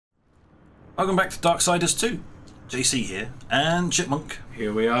Welcome back to Darksiders 2. JC here, and Chipmunk.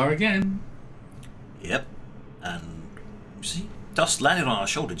 Here we are again. Yep. And, you see, dust landed on our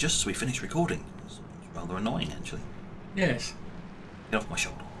shoulder just as we finished recording. It's rather annoying, actually. Yes. Get off my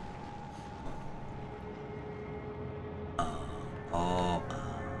shoulder. Oh,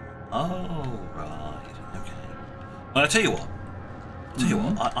 right. Okay. Well, I'll tell you what.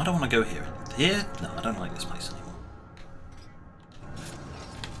 I don't want to go here. Here? No, I don't like this place anymore.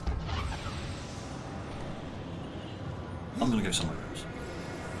 I'm going to go somewhere else.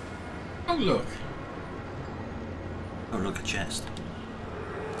 Oh, look. Oh, look, a chest.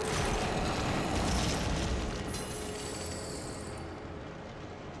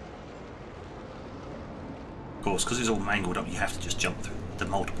 Of course, because it's all mangled up, you have to just jump through the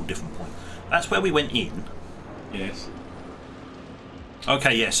multiple different points. That's where we went in. Yes.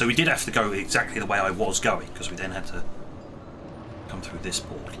 Okay, yeah, so we did have to go exactly the way I was going, because we then had to come through this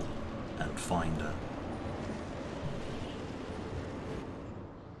portal and find a...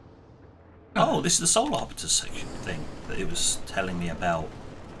 Oh, this is the Soul Arbiter section thing that it was telling me about.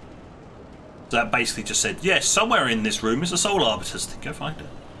 So that basically just said, yes, somewhere in this room is a Soul Arbiter's thing. Go find it.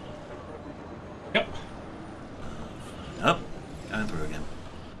 Yep. Yep. Going through again.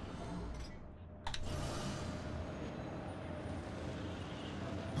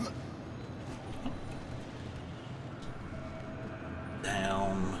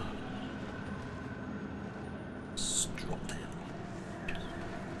 Down. Drop down.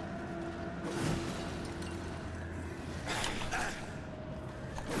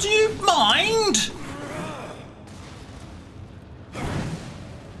 Do you mind?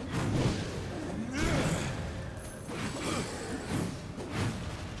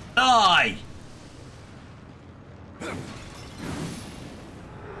 Die!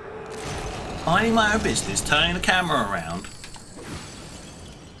 Minding my own business, turning the camera around.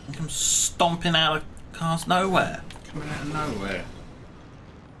 I come stomping out of cars nowhere. Coming out of nowhere.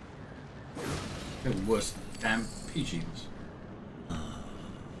 They're worse than damn pigeons.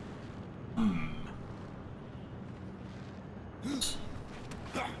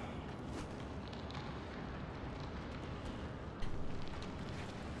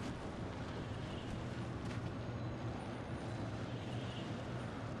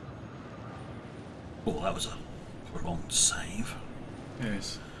 Oh, that was a prolonged save.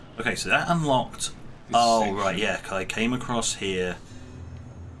 Yes. Okay, so that unlocked. Oh, right, yeah. I came across here.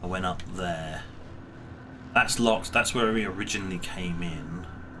 I went up there. That's locked. That's where we originally came in.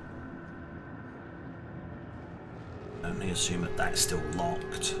 I only assume that that's still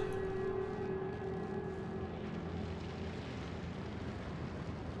locked.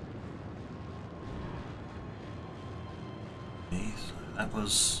 Okay, so that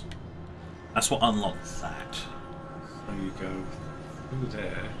was... That's what unlocked that. So you go through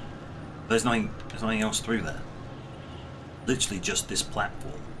there. There's nothing else through there. Literally just this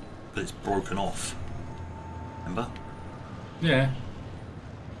platform, but it's broken off. Remember? Yeah.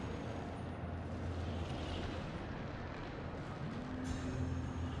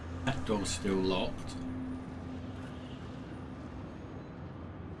 That door's still locked.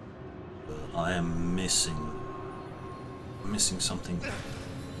 I am missing something.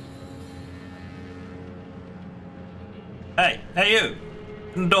 Hey, you!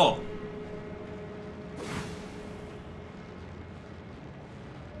 Open the door.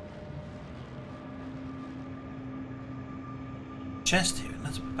 Chest here, and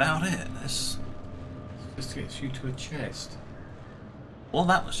that's about it. That's... Just gets you to a chest. Well,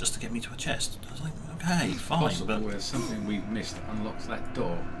 that was just to get me to a chest. I was like, okay, fine, Possible but there's something we've missed that unlocks that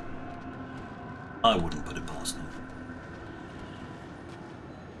door. I wouldn't put it past them.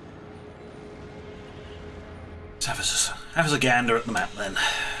 Let's have us a gander at the map then.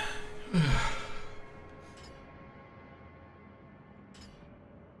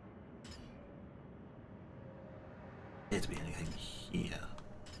 Here to be anything here.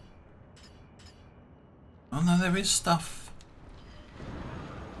 Oh no, there is stuff.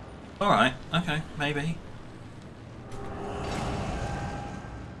 Alright, okay, maybe.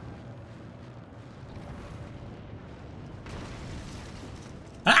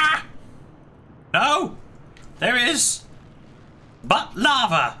 Ah! No! There is but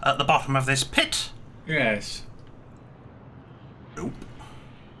lava at the bottom of this pit. Yes. Nope.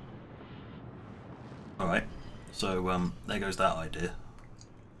 Alright, so there goes that idea.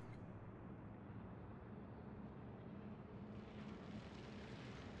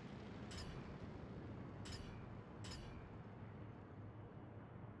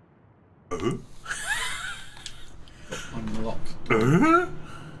 Unlocked.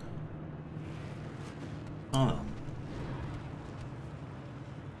 Hold on.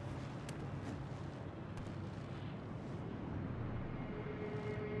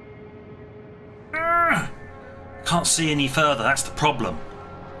 Can't see any further, that's the problem.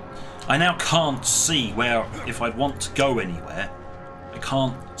 I now can't see where, if I want to go anywhere, I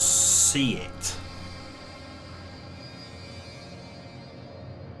can't see it.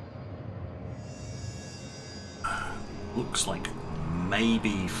 Looks like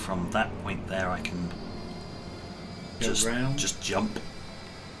maybe from that point there I can just jump.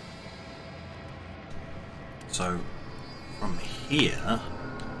 So from here,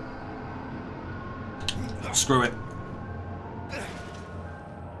 screw it.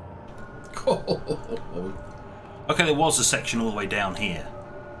 Okay, there was a section all the way down here,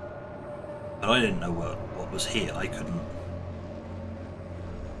 but I didn't know what was here. I couldn't,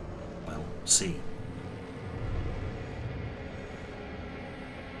 well, see.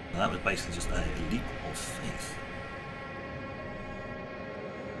 That was basically just a leap of faith.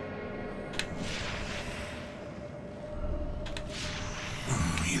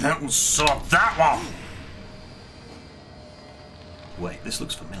 That will sort that one! Wait, this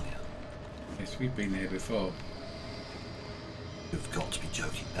looks familiar. Yes, we've been here before. You've got to be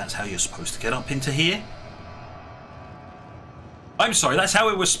joking. That's how you're supposed to get up into here? I'm sorry, that's how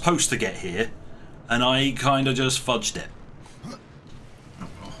it was supposed to get here, and I kind of just fudged it.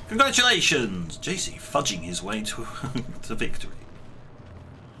 Congratulations! JC fudging his way to, to victory.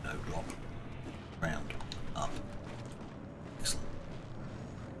 No, drop. Round. Up. Excellent.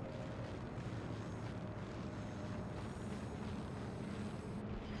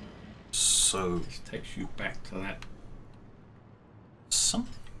 So... this takes you back to that.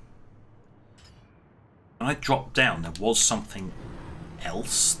 When I dropped down, there was something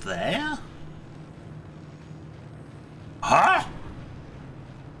else there? Huh?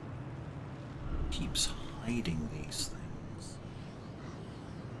 Keeps hiding these things.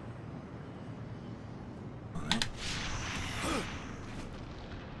 Alright.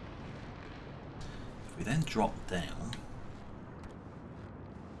 If we then drop down...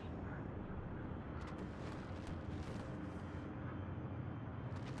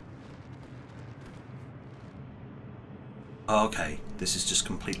 okay, this is just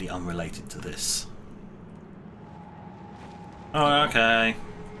completely unrelated to this. Oh, okay.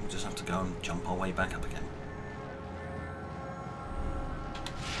 We'll just have to go and jump our way back up again.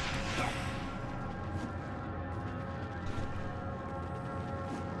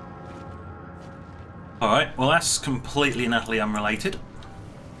 Alright, well that's completely and utterly unrelated.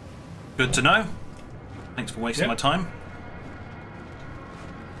 Good to know. Thanks for wasting my time.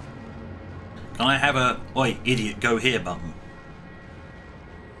 Can I have a, oi, idiot, go here button?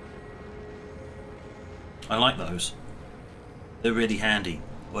 I like those. They're really handy.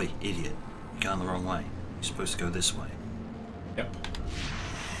 Oi, idiot, you're going the wrong way. You're supposed to go this way. Yep.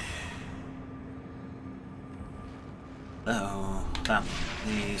 Oh, that one.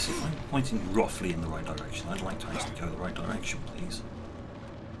 Please, if I'm pointing roughly in the right direction, I'd like to actually go the right direction, please.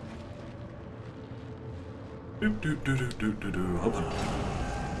 Doop doop doop doop doop doop doop. Open.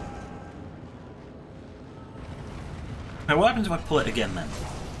 Now, what happens if I pull it again then?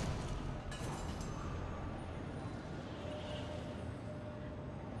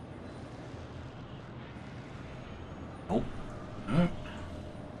 Oh. No.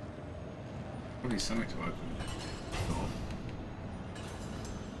 Probably something to open the door.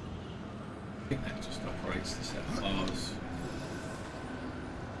 I think that just operates the set of bars.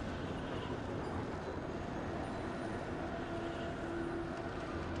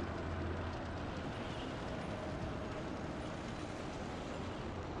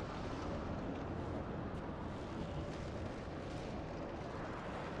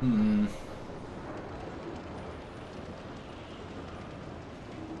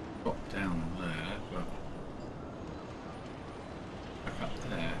 Drop down there, but back up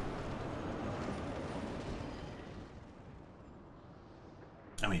there.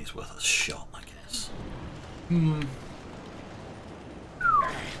 I mean, it's worth a shot, I guess.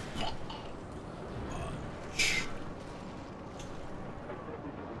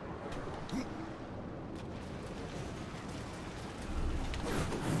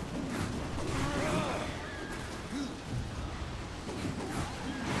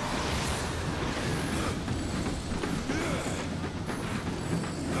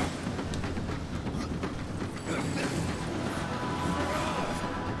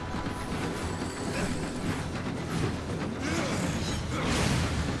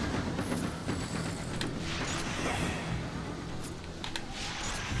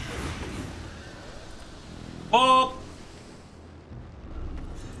 Oh!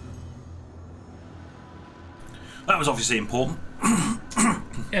 That was obviously important.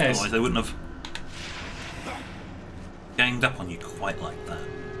 Yes. Otherwise they wouldn't have ganged up on you quite like that.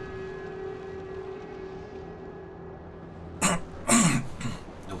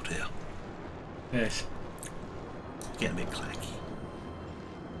 Yes. Getting a bit claggy.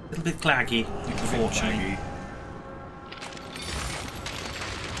 A little bit claggy, unfortunately.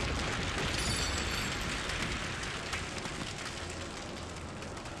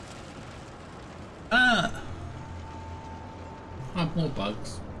 Ah! More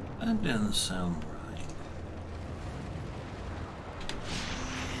bugs. That doesn't sound right.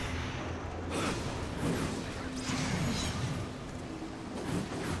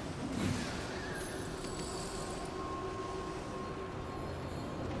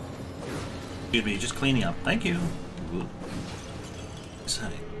 Excuse me, just cleaning up. Thank you. So,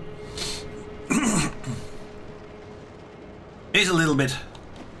 here's a little bit.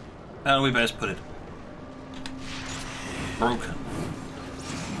 How do we best put it? Broken.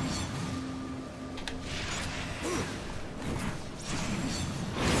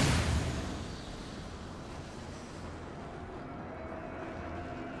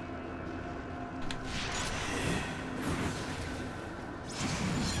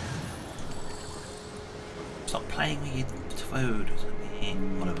 Stop playing with your food.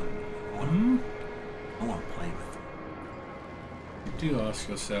 Whatever. I want to play with them. You do ask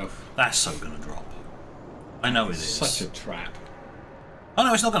yourself. That's so gonna drop. I know it is. Such a trap. Oh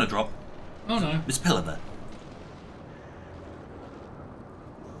no, it's not gonna drop. Oh no. There's a pillar there.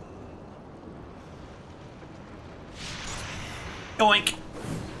 Yoink!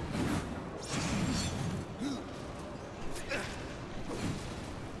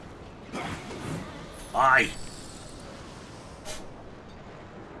 Aye!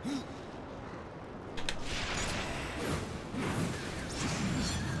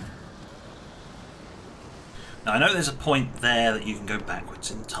 Now I know there's a point there that you can go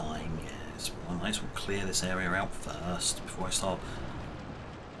backwards in time, yes, but I might as well clear this area out first before I start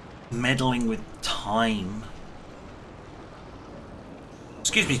meddling with time.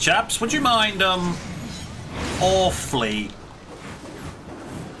 Excuse me, chaps, would you mind, awfully...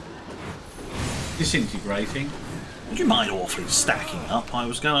 Disintegrating. Would you mind awfully stacking up? I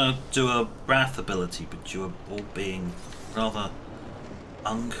was going to do a wrath ability, but you were all being rather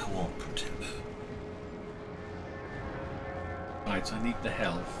uncooperative. Right, I need the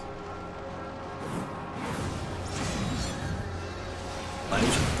health. I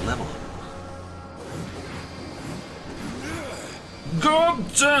also level up. God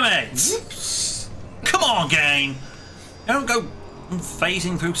damn it! Whoops. Come on, game! Don't go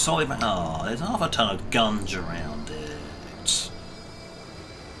phasing through solid ma- Oh, there's half a ton of guns around it. It's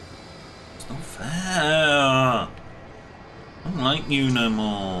not fair. I don't like you no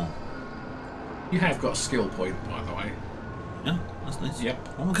more. You have got a skill point, by the way. Yeah, that's nice. Yep.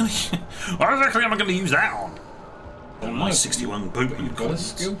 What exactly am I going to use that on? Oh, my 61 boot. You've got a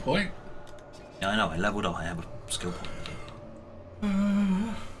skill point. Yeah, I know. I leveled up. I have a skill point.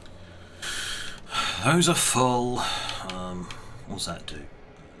 Those are full. What's that do?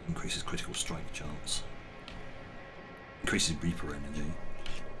 Increases critical strike chance. Increases Reaper energy.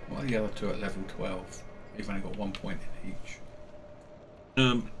 What are the other two at level 12? You've only got 1 point in each.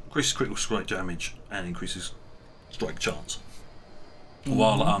 Increases critical strike damage and increases strike chance.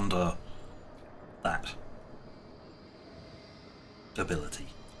 While under that ability.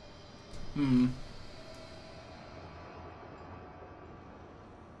 Hmm.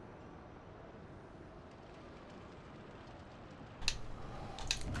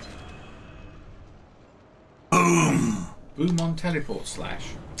 Boom! Boom on teleport slash.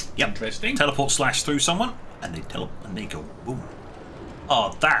 Yep. Interesting. Teleport slash through someone, and they go boom.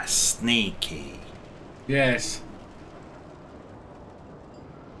 Oh, that's sneaky. Yes.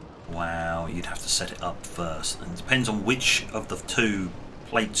 Wow, you'd have to set it up first, and it depends on which of the two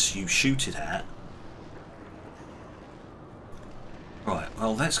plates you shoot it at. Right,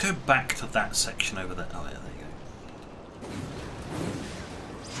 well, let's go back to that section over there. Oh, yeah, there you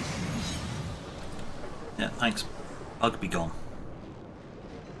go. Yeah, thanks. Bug be gone.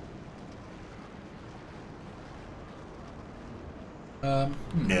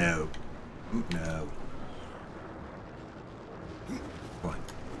 No. No. Right.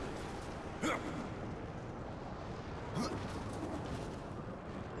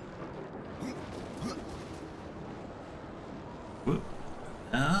 Whoop.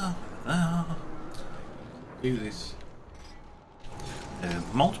 Do this. There are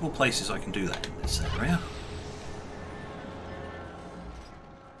multiple places I can do that in this area.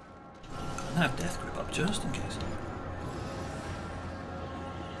 I have Death Grip up just in case.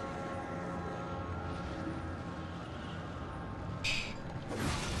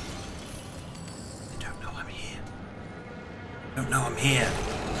 They don't know I'm here. They don't know I'm here.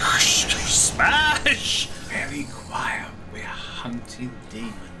 Smash! Very quiet. We're hunting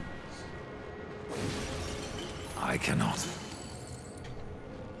demons. I cannot.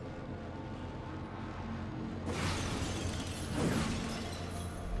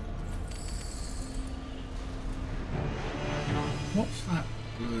 What's that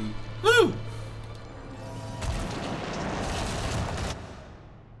blue? Woo!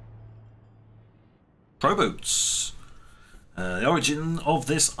 Pro boots. The origin of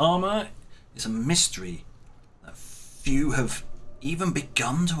this armor is a mystery that few have even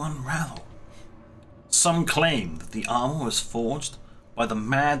begun to unravel. Some claim that the armor was forged by the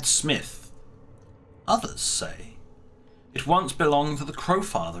Mad Smith. Others say it once belonged to the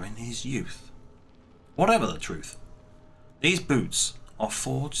Crowfather in his youth. Whatever the truth, these boots are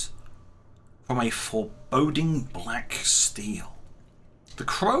forged from a foreboding black steel. The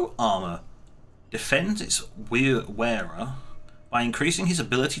Crow armor defends its wearer by increasing his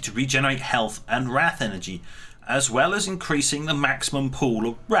ability to regenerate health and wrath energy, as well as increasing the maximum pool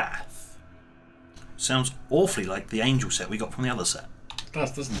of wrath. Sounds awfully like the angel set we got from the other set. It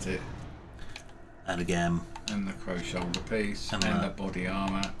does, doesn't it? And again. And the crow shoulder piece, and And the body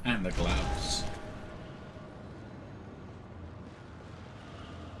armour, and the gloves.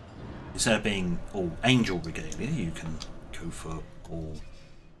 Instead of being all angel regalia, you can go for all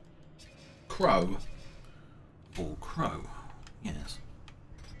Crow. all crow. Yes.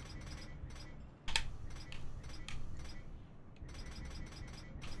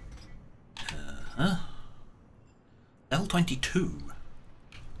 L22.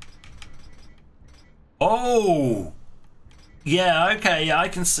 Oh! Yeah, okay, yeah, I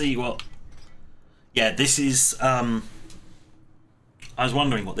can see what... Yeah, this is... I was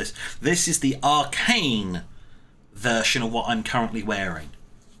wondering what this... This is the arcane version of what I'm currently wearing.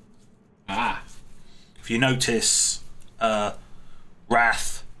 Ah. If you notice,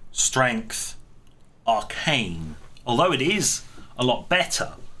 wrath, strength, arcane. Although it is a lot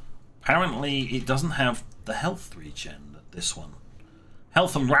better, apparently it doesn't have the health regen that this one.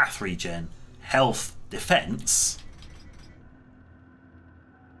 Health and wrath regen, health, defense.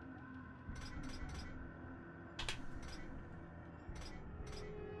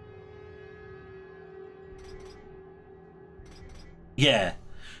 Yeah,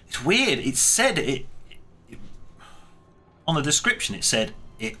 it's weird. It said it on the description. It said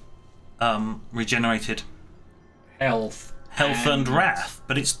it regenerated Health and wrath,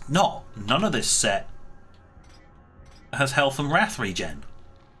 but it's not. None of this set has health and wrath regen.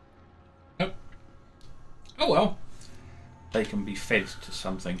 Oh. Oh well. They can be fed to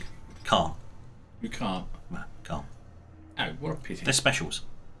something. Can't. You can't. No, can't. Oh, what a pity. They're specials.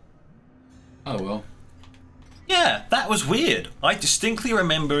 Oh well. Yeah, that was weird. I distinctly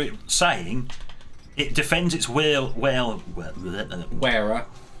remember it saying it defends its wearer. Wearer.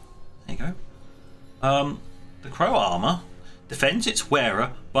 There you go. The crow armor defends its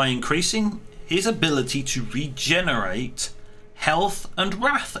wearer by increasing his ability to regenerate health and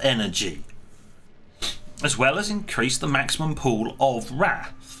wrath energy, as well as increase the maximum pool of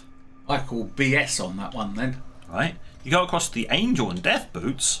wrath. I call BS on that one then. Right? You go across the angel and death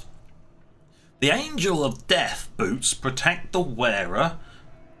boots. The angel of death boots protect the wearer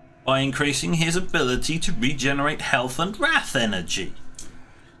by increasing his ability to regenerate health and wrath energy.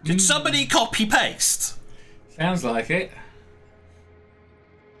 Did somebody copy paste? Sounds like it.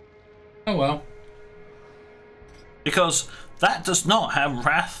 Oh well. Because that does not have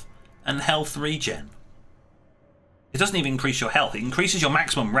wrath and health regen. It doesn't even increase your health. It increases your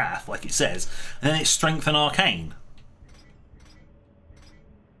maximum wrath, like it says, and then it's strength and arcane.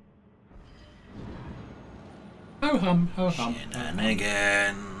 Ho hum, ho hum.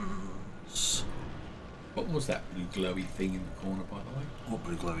 Shenanigans. What was that blue glowy thing in the corner, by the way? What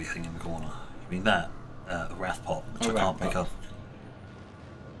blue glowy thing in the corner? You mean that? A wrath pot, which I Wrath can't pick pot. up.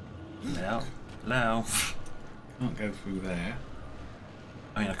 Hello? Hello? Can't go through there.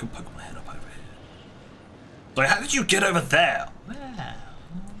 I mean, I could poke my head up over here. So how did you get over there? Well...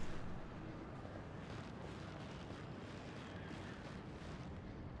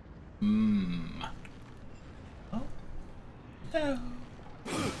 Oh. No.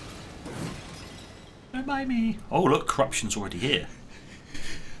 Don't mind me. Oh, look, corruption's already here.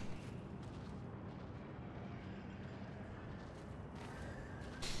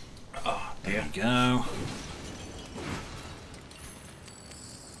 Oh, There dear. we go.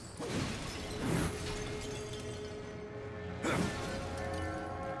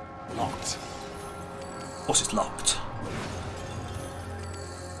 Locked. Of course it's locked.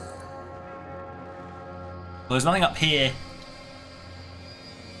 Well, there's nothing up here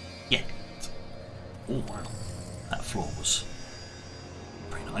yet. Oh wow, that floor was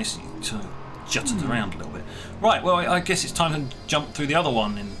pretty nice. You sort of jutted around a little bit. Right, well I guess it's time to jump through the other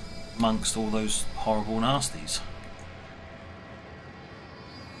one in amongst all those horrible nasties.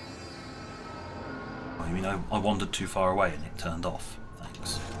 Oh, you mean I wandered too far away and it turned off?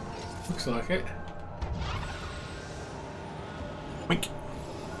 Thanks. Looks like it. Wink.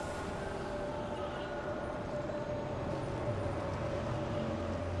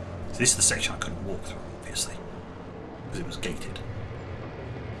 So this is the section I couldn't walk through, obviously, because it was gated.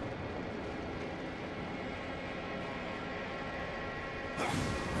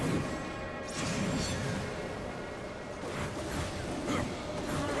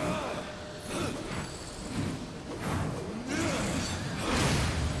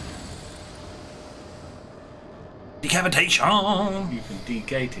 Decapitation! You can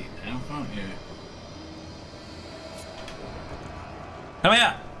de-gate it now, can't you? Come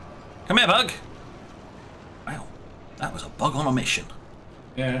here! Come here, bug! Wow, that was a bug on a mission.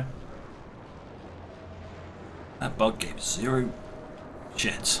 Yeah. That bug gave 0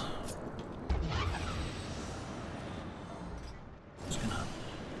 shits. Just gonna...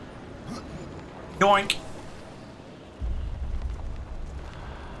 Yoink!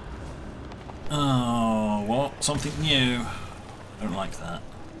 Oh, what? Something new. Don't like that.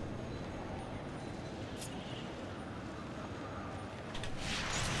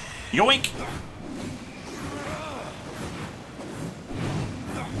 Yoink!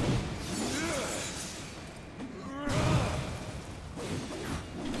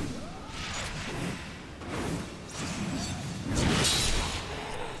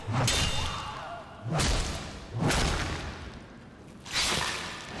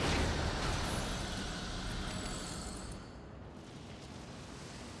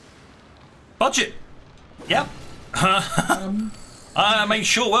 Budget! Yep. I made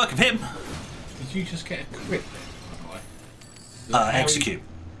short work of him. Did you just get a crit then, by the way? Execute.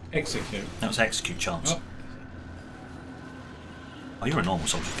 Execute. That was execute chance. Oh. Oh, you're a normal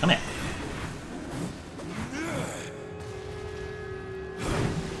soldier. Come here.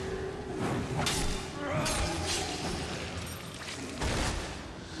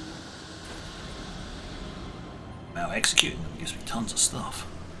 Now executing them gives me tons of stuff.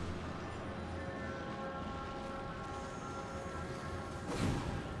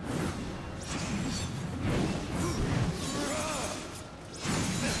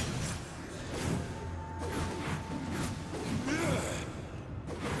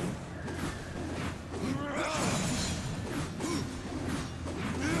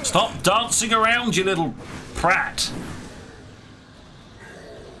 Stop dancing around, you little prat.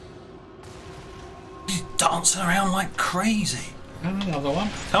 He's dancing around like crazy. And another one.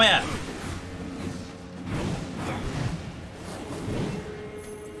 Come here.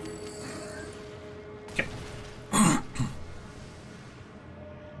 Okay.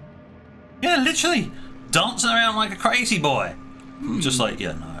 Yeah, literally dancing around like a crazy boy. Just like,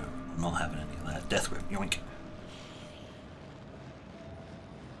 yeah, no, I'm not having any of that. Death grip, yoink.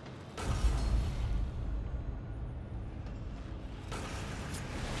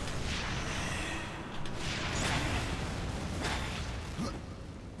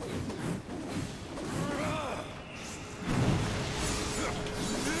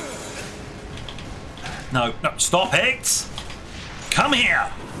 No, no, stop it! Come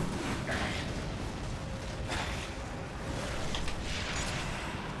here!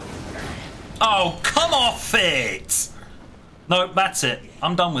 Oh, come off it! No, that's it.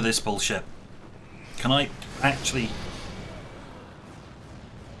 I'm done with this bullshit. Can I actually...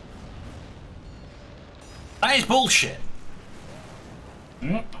 That is bullshit.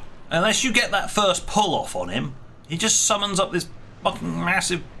 Yep. Unless you get that first pull off on him, he just summons up this fucking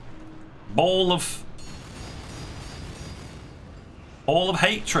massive ball of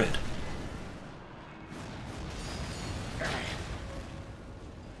hatred.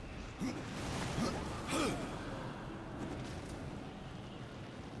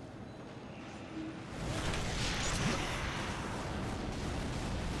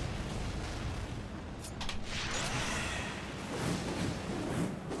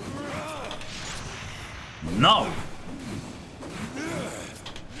 No.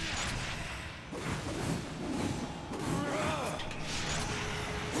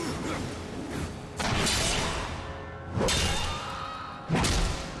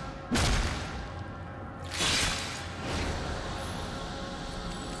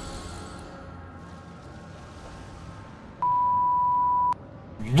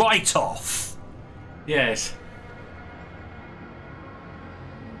 Right off. Yes.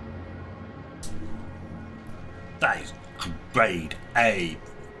 That is grade A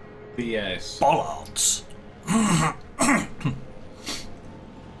BS. bollards.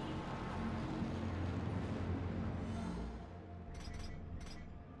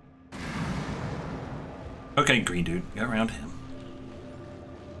 Okay, green dude, go around him.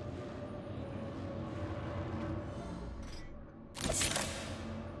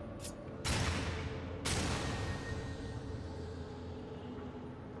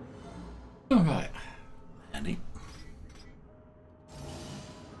 All right. Andy.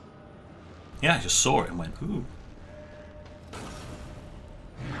 Yeah, I just saw it and went, ooh.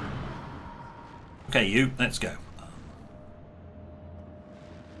 Okay, you, let's go.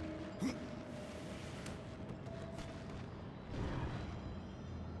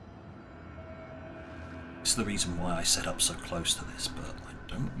 This is the reason why I set up so close to this, but I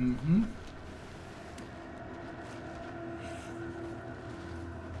don't. Mm-hmm.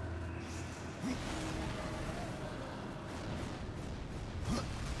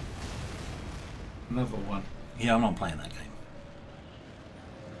 Another one. Yeah, I'm not playing that game.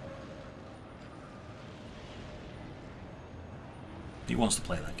 He wants to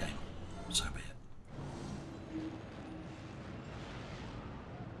play that game, so be it.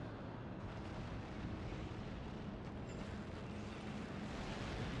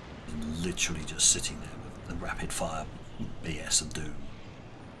 He's literally just sitting there with the rapid fire BS of Doom.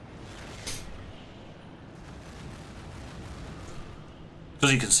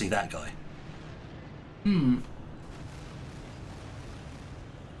 Because you can see that guy.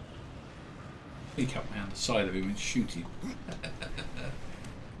 Peek up round the side of him and shoot him.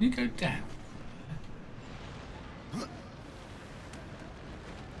 You go down.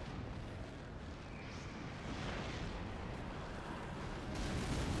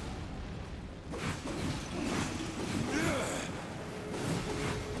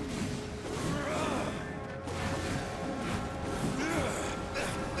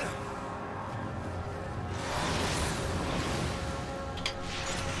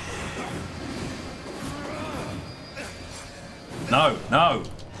 No, no.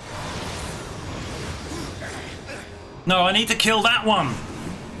 No, I need to kill that one.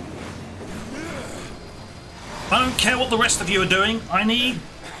 I don't care what the rest of you are doing. I need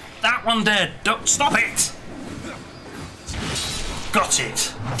that one dead. Don't stop it. Got it.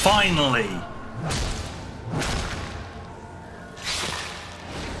 Finally.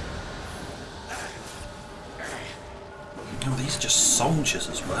 Oh, these are just soldiers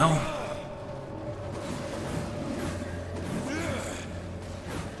as well.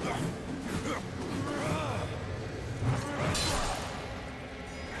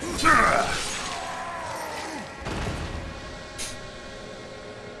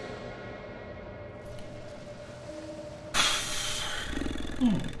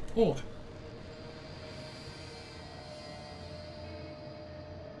 Oh.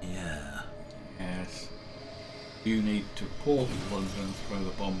 Yeah. Yes. You need to portal and then throw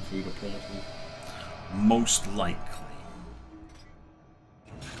the bomb through the portal. Most likely.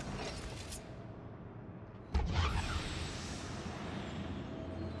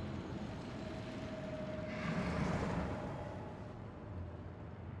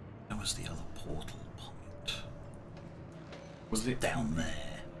 Where was the other portal point? Was it Down there?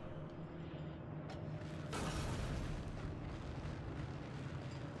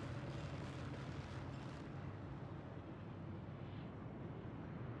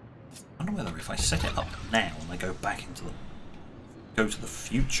 I wonder whether if I set it up now and I go back into go to the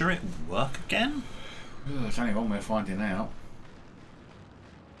future, it would work again? Well, there's only one way of finding out.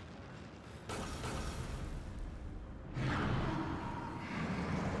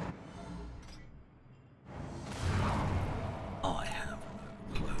 I have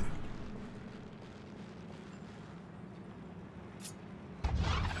no clue.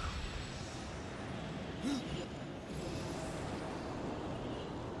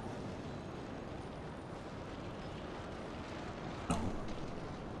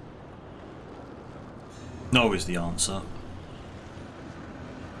 No is the answer.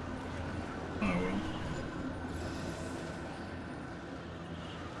 Oh well.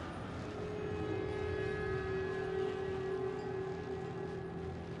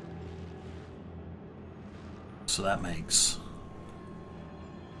 So that makes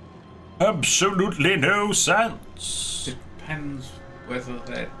absolutely no sense. Depends whether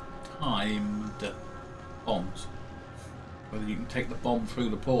they're timed bombs. Whether you can take the bomb through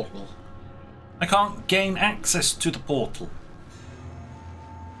the portal. I can't gain access to the portal.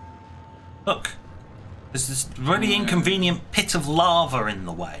 Look, there's this really inconvenient pit of lava in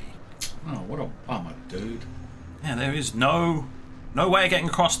the way. Oh, what a bummer, dude. Yeah, there is no way of getting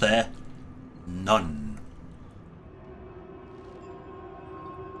across there. None.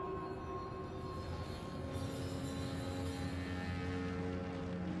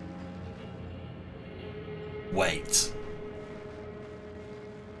 Wait.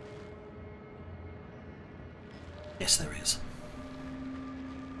 Yes, there is.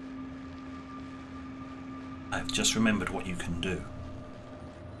 I've just remembered what you can do.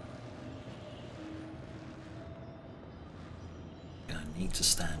 Gonna need to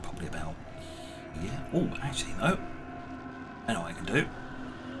stand probably about here. Oh, actually, no. I know what I can do.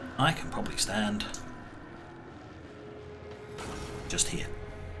 I can probably stand just here.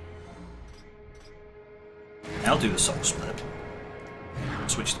 I'll do the soul split.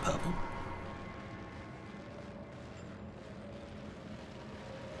 Switch to purple.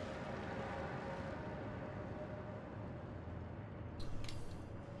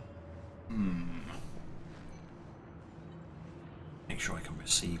 Make sure I can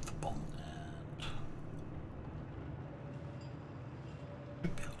receive the bomb and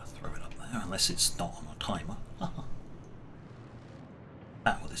should be able to throw it up there unless it's not on a timer. Ah,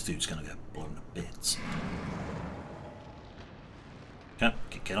 well, this dude's gonna get blown to bits. Okay,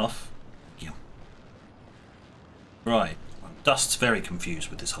 get off. Thank you. Right, well, Dust's very confused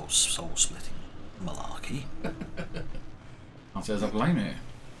with this whole soul-splitting malarkey. Can't say as I blame it.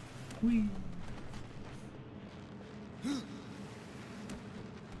 Whee.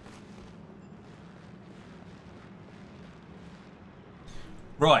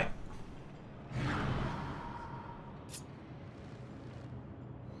 Right.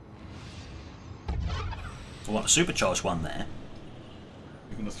 We want a supercharged one there.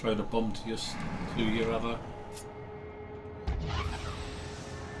 You're going to throw the bomb to your other.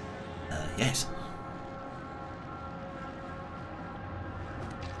 Yes.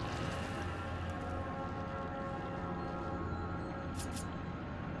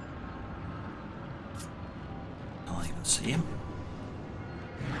 Can't even see him.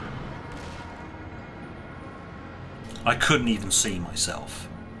 I couldn't even see myself.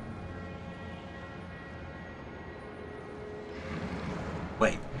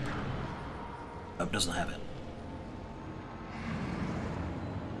 Wait. Oh, it doesn't have it.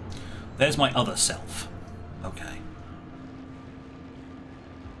 There's my other self. Okay.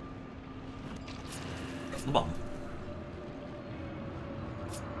 Got the bomb.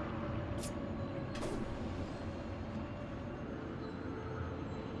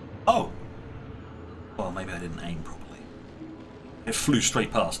 Oh! Well, maybe I didn't aim properly. It flew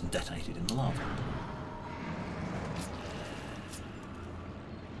straight past and detonated in the lava.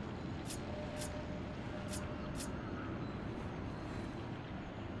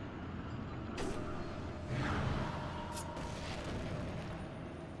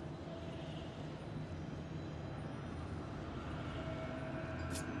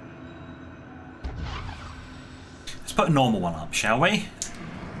 Let's put a normal one up, shall we?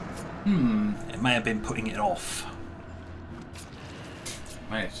 It may have been putting it off.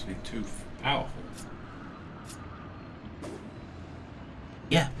 Might actually be too powerful.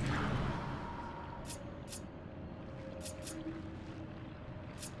 Yeah.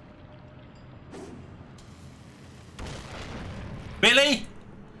 Really?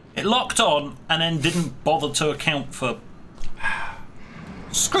 It locked on and then didn't bother to account for...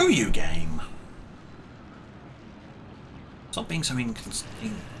 Screw you, game. Stop being so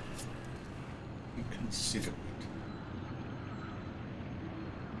inconsiderate.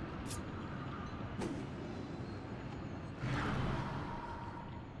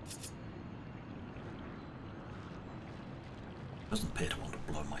 Doesn't appear to want to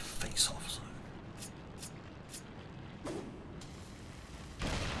blow my face off, so...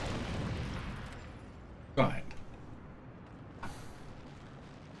 Right.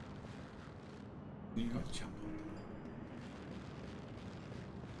 You got to jump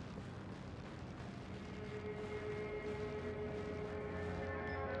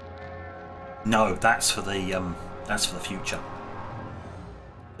on. No, that's for the future.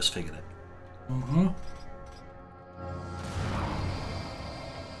 Just figured it. Mm-hmm.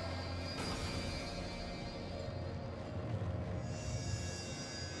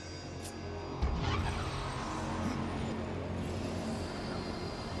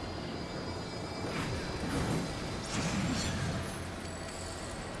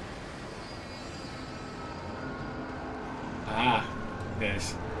 Ah,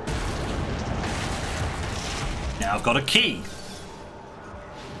 yes. Now I've got a key.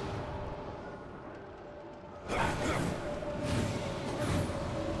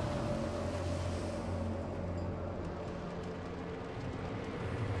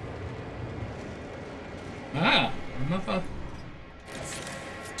 Ah, another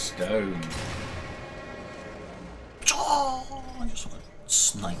stone. Oh, I just want to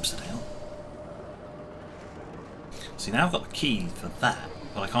snipes it out. See, now I've got the key for that,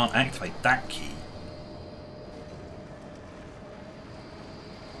 but I can't activate that key.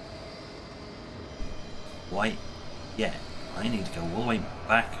 Why yet. I need to go all the way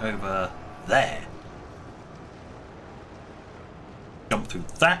back over there. Jump through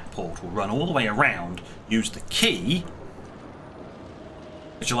that portal, run all the way around, use the key,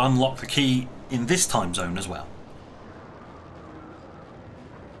 which will unlock the key in this time zone as well.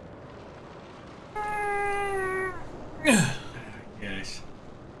 Yes.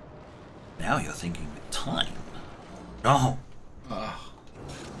 Now you're thinking with time. Oh. Oh.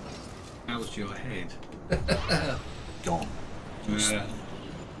 How's your head? Gone. Yeah.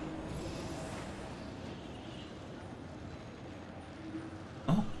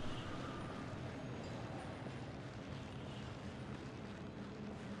 Oh.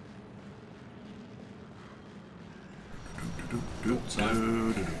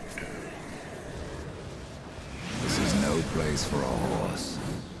 This is no place for a horse.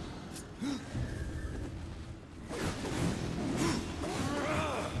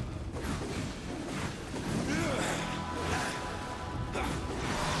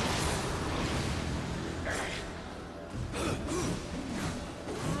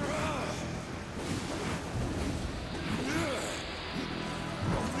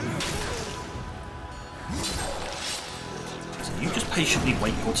 So you just patiently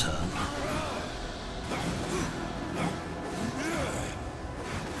wait your turn.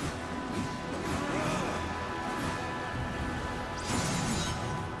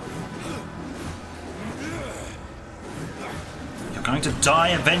 You're going to die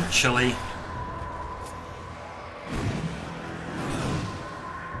eventually.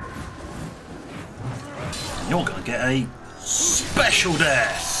 And you're going to get a special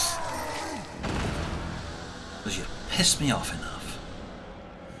death. Because you pissed me off enough.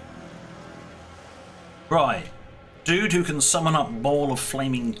 Right. Dude who can summon up ball of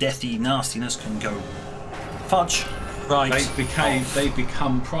flaming deathy nastiness can go fudge. Right. They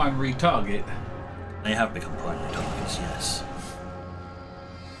become primary target. They have become primary targets, yes.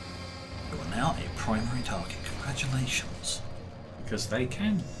 You are now a primary target. Congratulations. Because they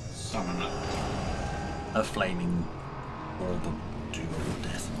can summon up. A flaming orb of doom,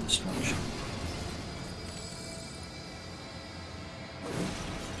 death and destruction.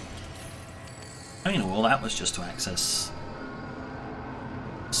 I mean, well, that was just to access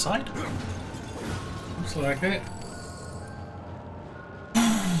the side. Looks like it.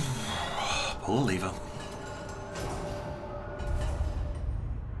 Pull the lever.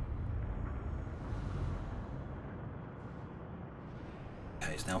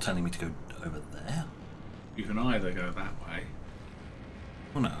 Okay, it's now telling me to go over there. You can either go that way.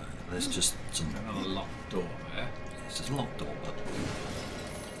 Oh no, there's just some. Another locked door there. It's just a locked door, but.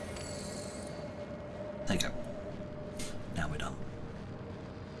 There you go. Now we're done.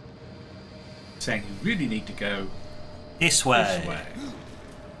 Saying you really need to go This way. this way.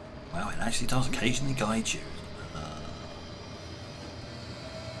 Wow, it actually does occasionally guide you.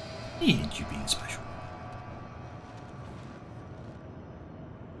 Need you being special.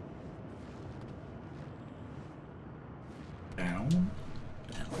 Down.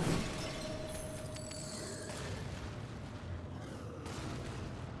 Down.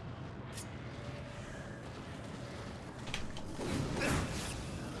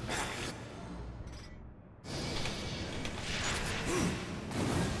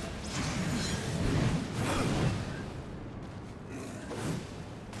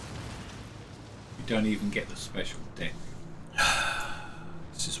 You don't even get the special deck.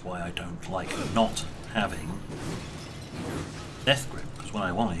 This is why I don't like not having Death Grip, because when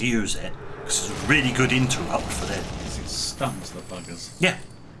I want to use it, because it's a really good interrupt for them. Because it stuns the buggers. Yeah,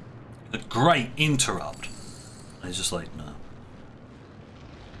 a great interrupt. And it's just like, no.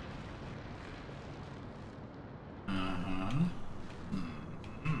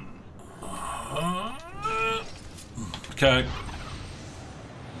 Okay.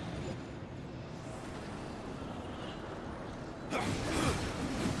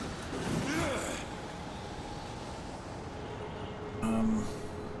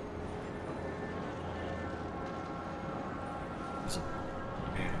 There's a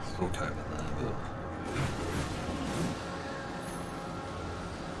Yes. book over there, but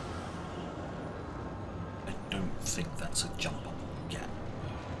I don't think that's a jumpable gap.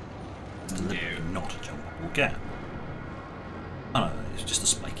 It's deliberately not a jumpable gap. Oh no, it's just a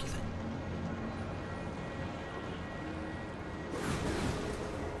spiky thing.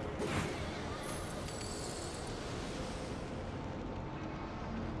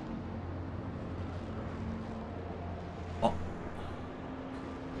 What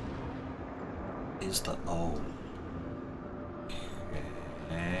is the... oh.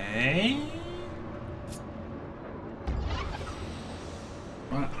 Okay.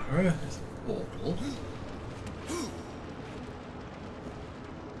 Right, there's a portal.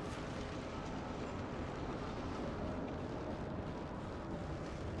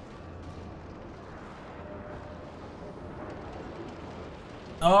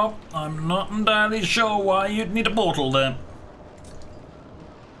 Oh, I'm not entirely sure why you'd need a portal there.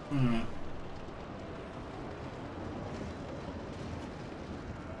 Hmm.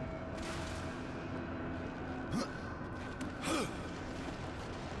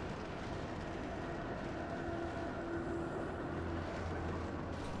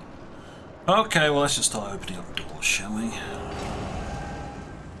 Okay, well, let's just start opening up doors, shall we?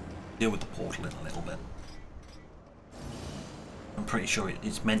 Deal with the portal in a little bit. I'm pretty sure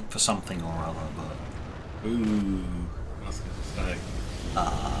it's meant for something or other, but... Ooh, I was going to say.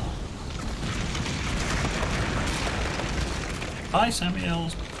 Hi,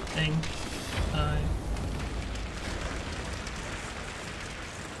 Samuel's thing. Hi.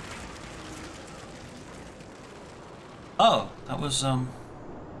 Oh, that was, Well,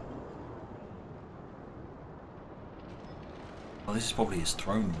 this is probably his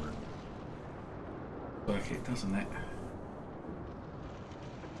throne room. Like it, doesn't it?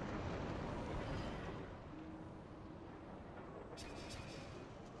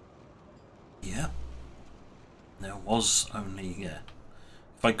 Yeah. There was only, yeah.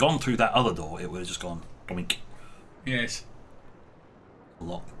 If I'd gone through that other door, it would have just gone, domink. Yes.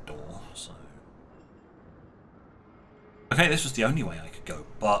 Locked door, so... Okay, this was the only way I could go,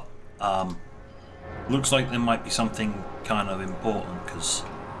 but, looks like there might be something kind of important, because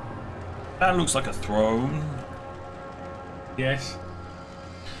that looks like a throne. Yes.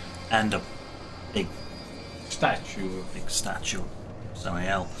 And a big Statue. statue.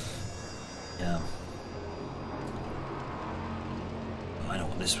 Samael. Yeah. I know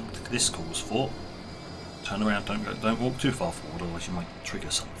what this calls for. Turn around, don't walk too far forward, otherwise you might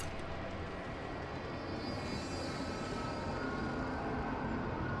trigger something.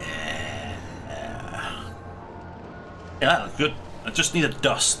 Yeah, that looks good. I just need a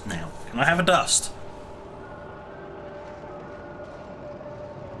dust now. Can I have a dust?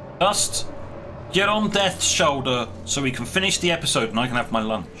 Dust, get on Death's shoulder so we can finish the episode and I can have my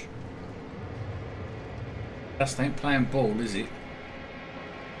lunch. Dust ain't playing ball, is it?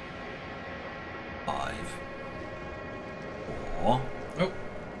 5, 4, Oh,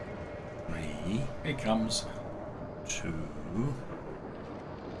 3, here comes. 2,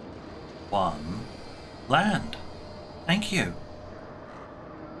 1. Land. Thank you.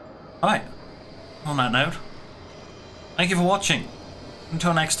 Alright. On that note, thank you for watching.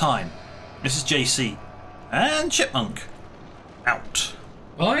 Until next time, this is JC and Chipmunk. Out.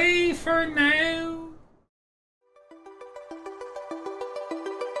 Bye for now.